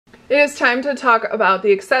It is time to talk about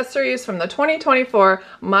the accessories from the 2024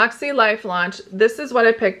 Makselife launch. This is what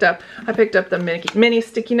I picked up. I picked up the mini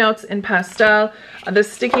sticky notes in pastel, the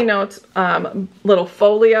sticky notes little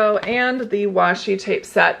folio, and the washi tape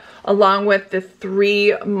set, along with the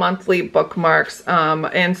 3 monthly bookmarks.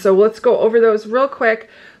 And so let's go over those real quick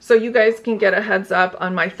so you guys can get a heads up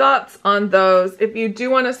on my thoughts on those. If you do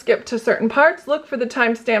want to skip to certain parts, look for the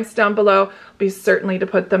timestamps down below. I'll be certainly to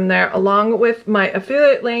put them there, along with my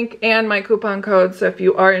affiliate link and my coupon code. So if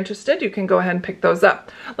you are interested, you can go ahead and pick those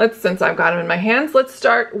up. Since I've got them in my hands, let's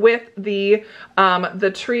start with the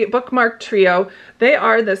Bookmark Trio. They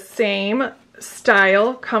are the same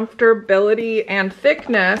style, comfortability, and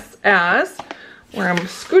thickness as, where I'm gonna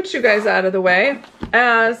scooch you guys out of the way,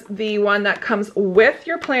 as the one that comes with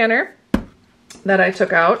your planner that I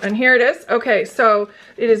took out. And here it is. Okay, so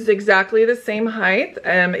it is exactly the same height.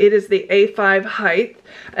 It is the A5 height.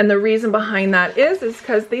 And the reason behind that is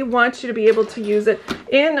because they want you to be able to use it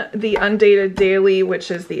in the undated daily,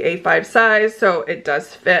 which is the A5 size, so it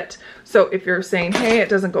does fit. So if you're saying, hey, it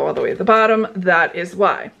doesn't go all the way to the bottom, that is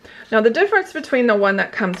why. Now the difference between the one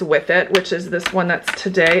that comes with it, which is this one that's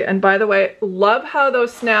today, and by the way, love how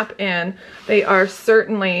those snap in. They are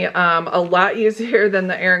certainly a lot easier than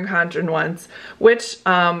the Erin Condren ones, which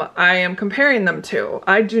I am comparing them to.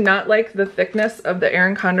 I do not like the thickness of the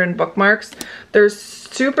Erin Condren bookmarks. They're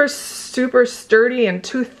super sturdy and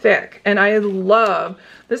too thick, and I love,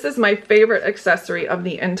 this is my favorite accessory of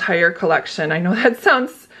the entire collection. I know that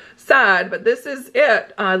sounds sad, but this is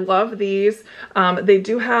it. I love these. They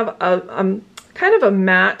do have a kind of a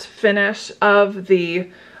matte finish of the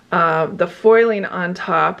foiling on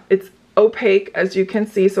top. It's opaque, as you can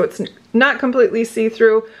see, so it's not completely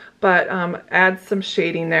see-through, but adds some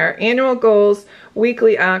shading there. Annual goals,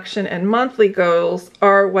 weekly action, and monthly goals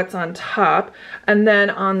are what's on top. And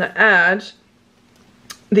then on the edge,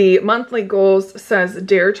 the monthly goals says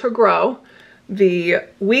Dare to Grow. The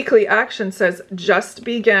weekly action says Just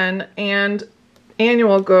Begin, and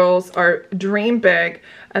annual goals are Dream Big.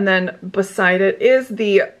 And then beside it is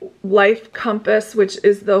the Life Compass, which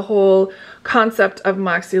is the whole concept of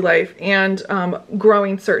Makselife, and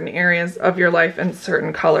growing certain areas of your life, and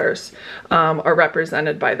certain colors are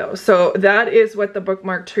represented by those. So that is what the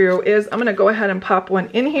Bookmark Trio is. I'm going to go ahead and pop one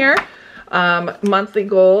in here. Monthly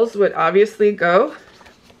goals would obviously go,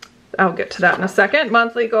 I'll get to that in a second.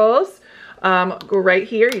 Monthly goals go right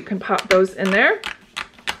here. You can pop those in there.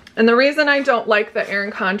 And the reason I don't like the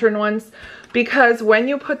Erin Condren ones, because when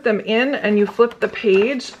you put them in and you flip the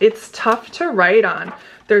page, it's tough to write on.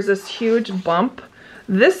 There's this huge bump.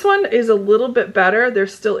 This one is a little bit better. There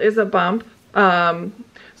still is a bump.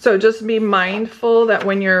 So just be mindful that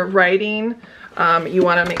when you're writing, you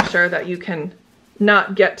want to make sure that you can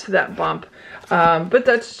not get to that bump. But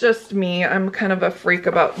that's just me. I'm kind of a freak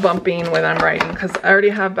about bumping when I'm writing, because I already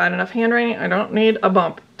have bad enough handwriting. I don't need a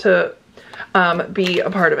bump to be a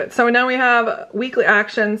part of it. So now we have weekly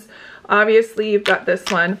actions. Obviously, you've got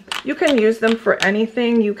this one. You can use them for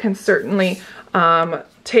anything. You can certainly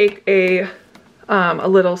take a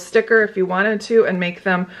little sticker if you wanted to and make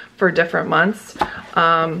them for different months.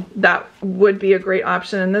 That would be a great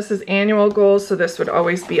option. And this is annual goals, so this would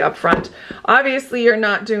always be up front. Obviously, you're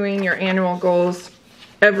not doing your annual goals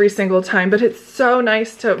every single time, but it's so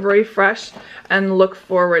nice to refresh and look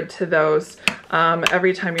forward to those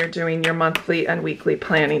every time you're doing your monthly and weekly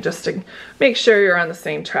planning, just to make sure you're on the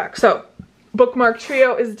same track. So Bookmark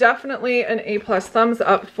Trio is definitely an A+ thumbs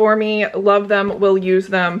up for me. Love them, will use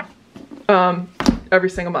them every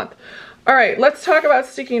single month. All right, let's talk about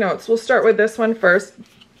sticky notes. We'll start with this one first.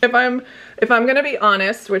 If I'm gonna be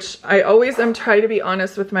honest, which I always am trying to be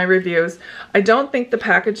honest with my reviews, I don't think the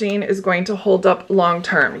packaging is going to hold up long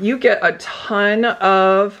term. You get a ton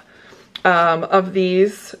of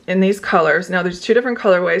these in these colors. Now there's 2 different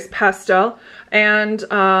colorways, pastel and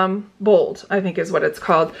bold, I think is what it's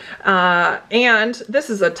called. And this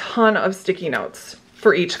is a ton of sticky notes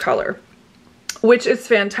for each color, which is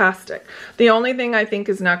fantastic. The only thing I think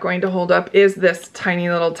is not going to hold up is this tiny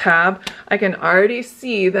little tab. I can already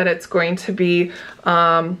see that it's going to be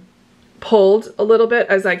pulled a little bit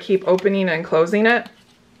as I keep opening and closing it.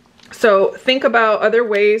 So think about other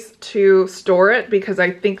ways to store it, because I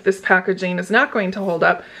think this packaging is not going to hold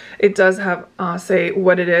up. It does have, say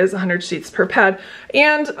what it is, 100 sheets per pad.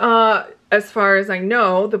 And as far as I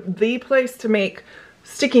know, the place to make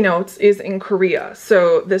sticky notes is in Korea.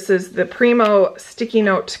 So this is the primo sticky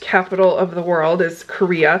note capital of the world, is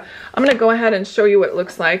Korea. I'm gonna go ahead and show you what it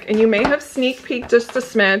looks like. And you may have sneak peeked just a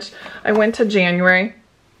smidge. I went to January.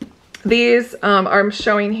 These are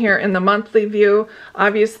showing here in the monthly view.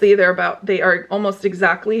 Obviously they are almost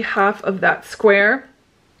exactly half of that square.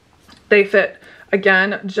 They fit,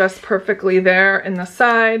 again, just perfectly there in the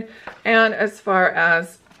side. And as far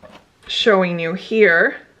as showing you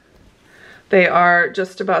here, they are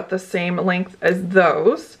just about the same length as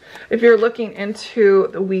those. If you're looking into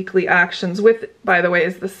the weekly actions, width, by the way,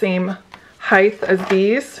 is the same height as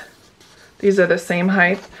these. These are the same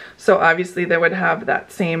height. So obviously they would have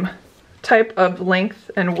that same type of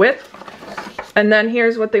length and width. And then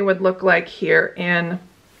here's what they would look like here in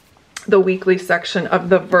the weekly section of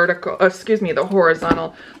the vertical, excuse me, the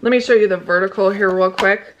horizontal. Let me show you the vertical here real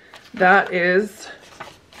quick. That is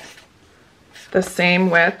the same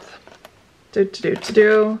width. Tick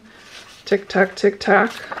tock, tick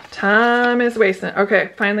tock. Time is wasting. Okay,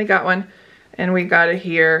 finally got one. And we got it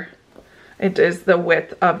here. It is the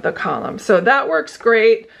width of the column. So that works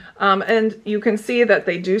great. And you can see that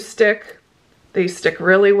they do stick. They stick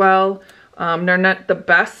really well. They're not the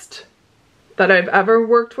best that I've ever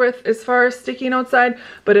worked with as far as sticky note side,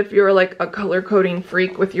 but if you're like a color coding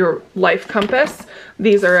freak with your life compass,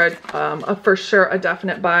 these are for sure a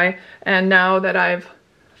definite buy. And now that I've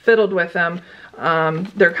fiddled with them,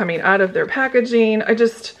 they're coming out of their packaging.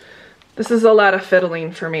 This is a lot of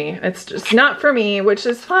fiddling for me. It's just not for me, which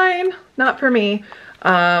is fine, not for me.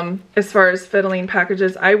 As far as fiddling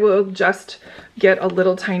packages, I will just get a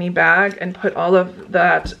little tiny bag and put all of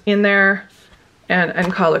that in there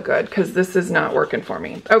and call it good, because this is not working for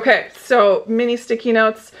me. Okay, so mini sticky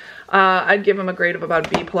notes, I'd give them a grade of about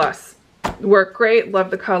B+. Work great,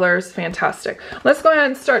 love the colors, fantastic. Let's go ahead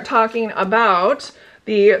and start talking about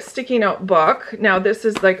the sticky note book. Now this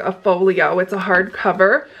is like a folio, it's a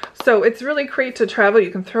hardcover, so it's really great to travel.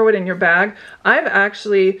 You can throw it in your bag. I've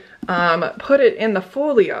actually put it in the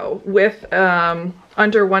folio with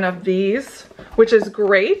under one of these, which is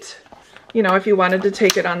great. You know, if you wanted to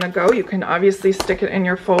take it on the go, you can obviously stick it in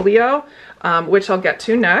your folio, which I'll get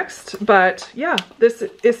to next. But yeah,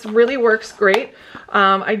 this really works great.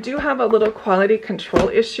 I do have a little quality control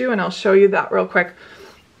issue, and I'll show you that real quick.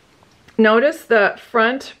 Notice the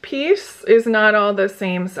front piece is not all the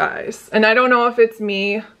same size. And I don't know if it's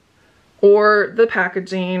me or the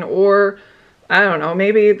packaging, or I don't know,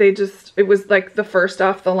 maybe it was like the first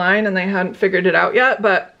off the line and they hadn't figured it out yet.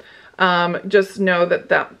 But just know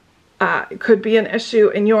that it could be an issue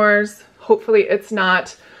in yours. Hopefully it's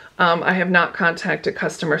not. I have not contacted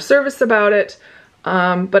customer service about it,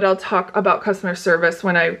 but I'll talk about customer service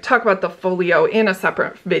when I talk about the folio in a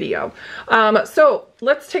separate video. So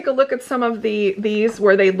let's take a look at some of these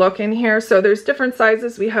where they look in here. So there's different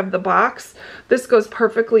sizes. We have the box. This goes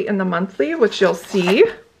perfectly in the monthly, which you'll see,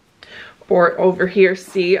 or over here,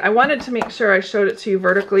 see. I wanted to make sure I showed it to you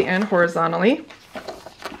vertically and horizontally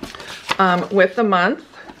with the month.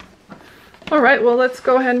 All right, well, let's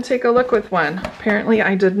go ahead and take a look with one. Apparently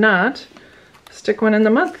I did not stick one in the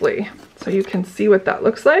monthly, so you can see what that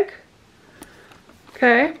looks like.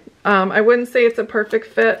 Okay, I wouldn't say it's a perfect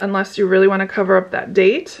fit unless you really want to cover up that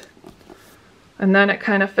date. And then it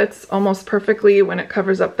kind of fits almost perfectly when it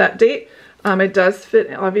covers up that date. It does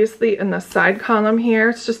fit obviously in the side column here.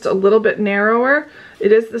 It's just a little bit narrower.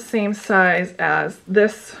 It is the same size as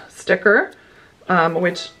this sticker,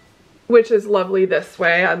 which is lovely this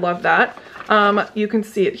way. I love that. You can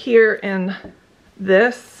see it here in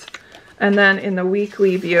this, and then in the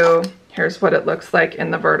weekly view, here's what it looks like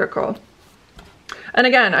in the vertical. And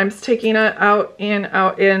again, I'm taking it out in,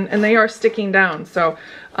 and they are sticking down. So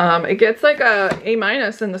it gets like a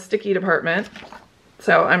A- in the sticky department.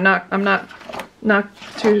 So I'm not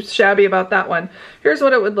too shabby about that one. Here's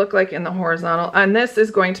what it would look like in the horizontal. And this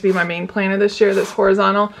is going to be my main planner this year, this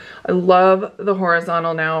horizontal. I love the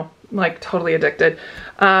horizontal now, like totally addicted.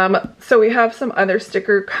 So we have some other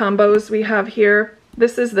sticker combos we have here.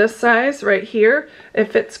 This is this size right here.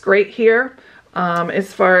 It fits great here.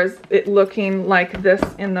 As far as it looking like this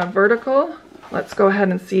in the vertical, let's go ahead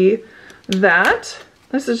and see that.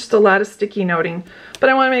 This is just a lot of sticky noting, but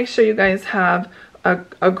I want to make sure you guys have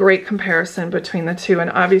a great comparison between the two.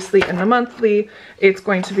 And obviously in the monthly, it's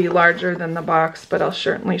going to be larger than the box, but I'll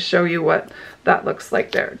certainly show you what that looks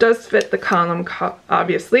like there. It does fit the column,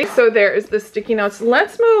 obviously. So there is the sticky notes.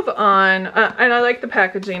 Let's move on. And I like the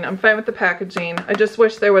packaging. I'm fine with the packaging. I just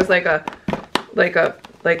wish there was like a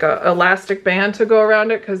elastic band to go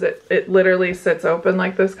around it, because it literally sits open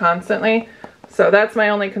like this constantly. So that's my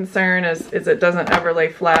only concern, is it doesn't ever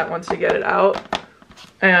lay flat once you get it out.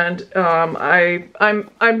 And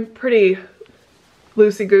I'm pretty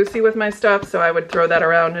loosey-goosey with my stuff, so I would throw that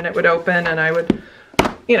around and it would open, and I would,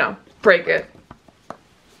 you know, break it.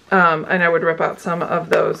 And I would rip out some of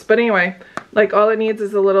those. But anyway, like all it needs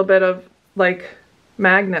is a little bit of like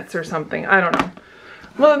magnets or something. I don't know.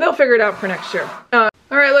 Well, they'll figure it out for next year.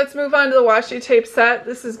 All right, let's move on to the washi tape set.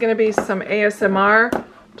 This is going to be some ASMR,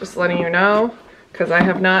 just letting you know, because I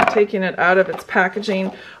have not taken it out of its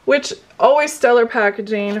packaging, which always stellar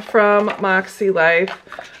packaging from Makselife.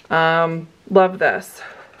 Love this.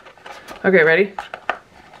 Okay, ready?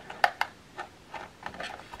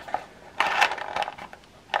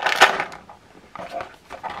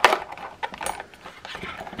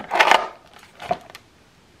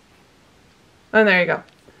 And there you go.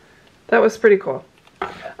 That was pretty cool.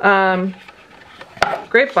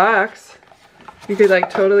 Great box. You could like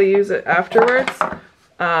totally use it afterwards.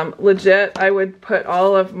 Legit, I would put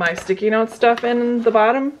all of my sticky note stuff in the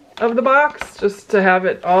bottom of the box just to have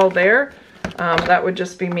it all there. That would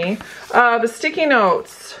just be me. The sticky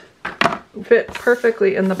notes fit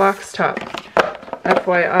perfectly in the box top,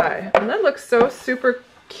 FYI. And that looks so super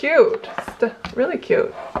cute. Really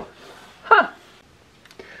cute. Huh.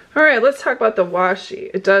 All right, let's talk about the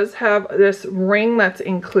washi. It does have this ring that's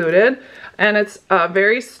included, and it's a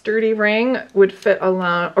very sturdy ring. Would fit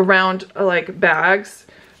around like bags.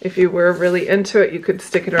 If you were really into it, you could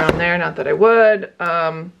stick it around there. Not that I would.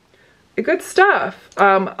 Good stuff.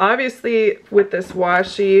 Obviously, with this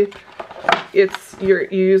washi, you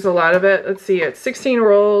use a lot of it. Let's see, it's 16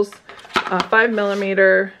 rolls,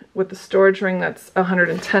 5mm with the storage ring that's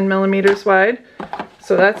 110 millimeters wide.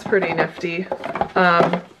 So that's pretty nifty.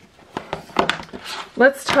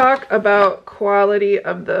 Let's talk about quality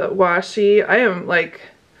of the washi. I am like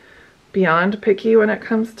beyond picky when it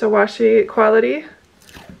comes to washi quality.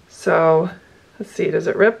 So let's see, does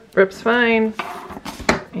it rip? Rips fine.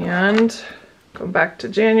 And go back to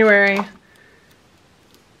January.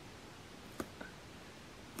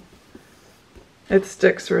 It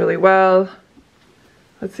sticks really well.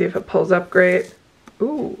 Let's see if it pulls up great.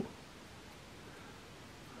 Ooh.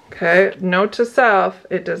 Okay, note to self,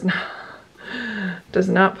 it does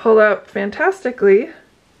not pull up fantastically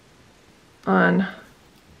on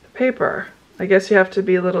the paper. I guess you have to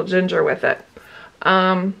be a little ginger with it.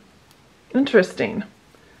 Interesting.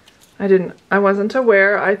 I wasn't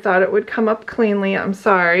aware. I thought it would come up cleanly. I'm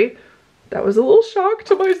sorry. That was a little shock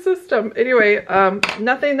to my system. Anyway,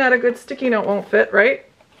 nothing that a good sticky note won't fit, right?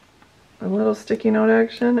 A little sticky note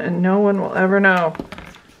action, and no one will ever know.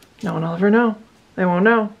 No one will ever know. They won't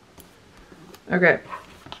know. Okay.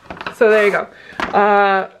 So there you go.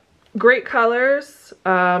 Great colors.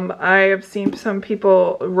 I have seen some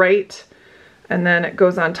people write and then it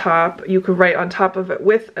goes on top. You could write on top of it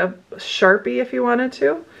with a Sharpie if you wanted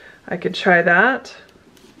to. I could try that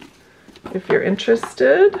if you're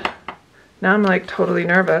interested. Now I'm like totally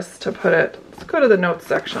nervous to put it. Let's go to the notes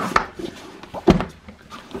section.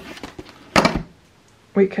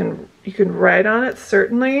 You can write on it,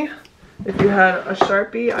 certainly. If you had a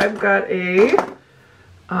Sharpie, I've got a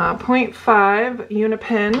 0.5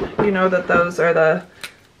 Unipin. You know that those are the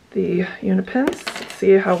Unipins. Let's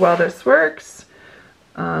see how well this works.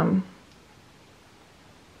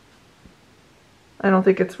 I don't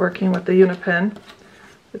think it's working with the Unipin.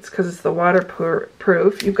 It's because it's the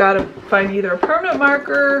waterproof. You've got to find either a permanent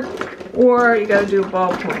marker or you got to do a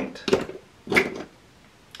ballpoint.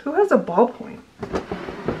 Who has a ballpoint?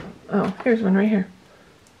 Oh, here's one right here.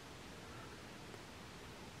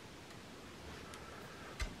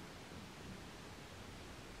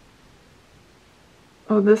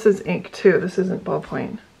 Oh, this is ink too. This isn't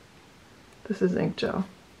ballpoint. This is ink gel.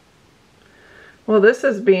 Well, this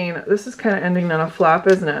is kind of ending on a flop,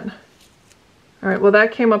 isn't it? All right, well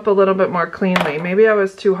that came up a little bit more cleanly. Maybe I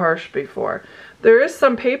was too harsh before. There is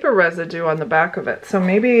some paper residue on the back of it, so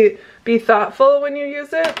maybe be thoughtful when you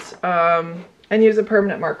use it, and use a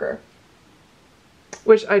permanent marker,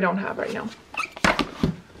 which I don't have right now.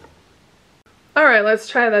 All right, let's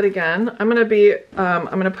try that again. I'm gonna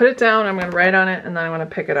put it down, I'm gonna write on it, and then I'm gonna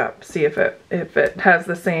pick it up, see if it has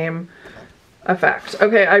the same effect.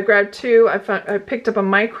 Okay, I grabbed two. I picked up a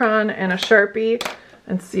Micron and a Sharpie,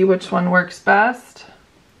 and see which one works best.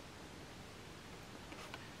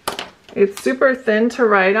 It's super thin to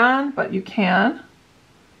write on, but you can.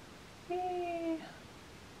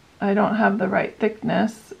 I don't have the right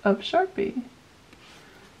thickness of Sharpie.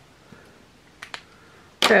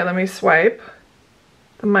 Okay, let me swipe.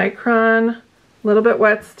 The Micron, a little bit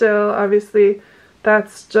wet still, obviously.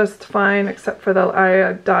 That's just fine, except for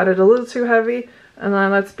I dotted a little too heavy. And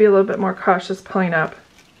then let's be a little bit more cautious pulling up.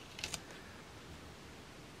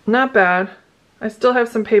 Not bad. I still have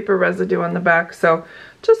some paper residue on the back, so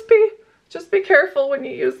just be careful when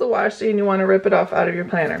you use the washi and you want to rip it off out of your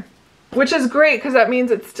planner. Which is great because that means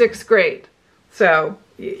it sticks great. So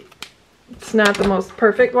it's not the most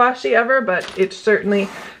perfect washi ever, but it certainly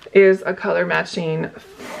is a color matching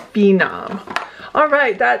phenom. All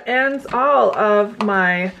right, that ends all of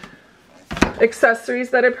my accessories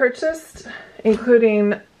that I purchased,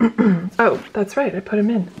 including, oh, that's right, I put them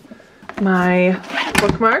in. My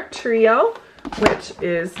Bookmark Trio, which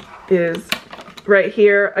is right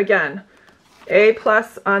here. Again, A+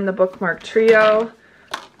 on the Bookmark Trio.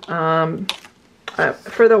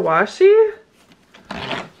 For the washi,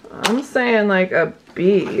 I'm saying like a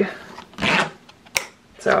B.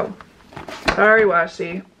 So, sorry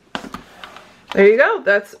washi. There you go.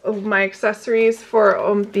 That's my accessories for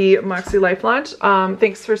the Makselife launch.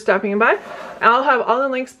 Thanks for stopping by. I'll have all the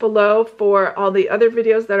links below for all the other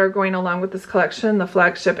videos that are going along with this collection, the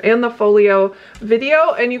flagship and the folio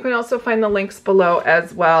video. And you can also find the links below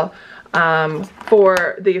as well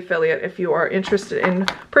for the affiliate if you are interested in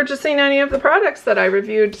purchasing any of the products that I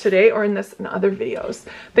reviewed today or in this and other videos.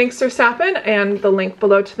 Thanks for stopping, and the link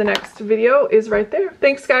below to the next video is right there.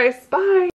 Thanks guys. Bye.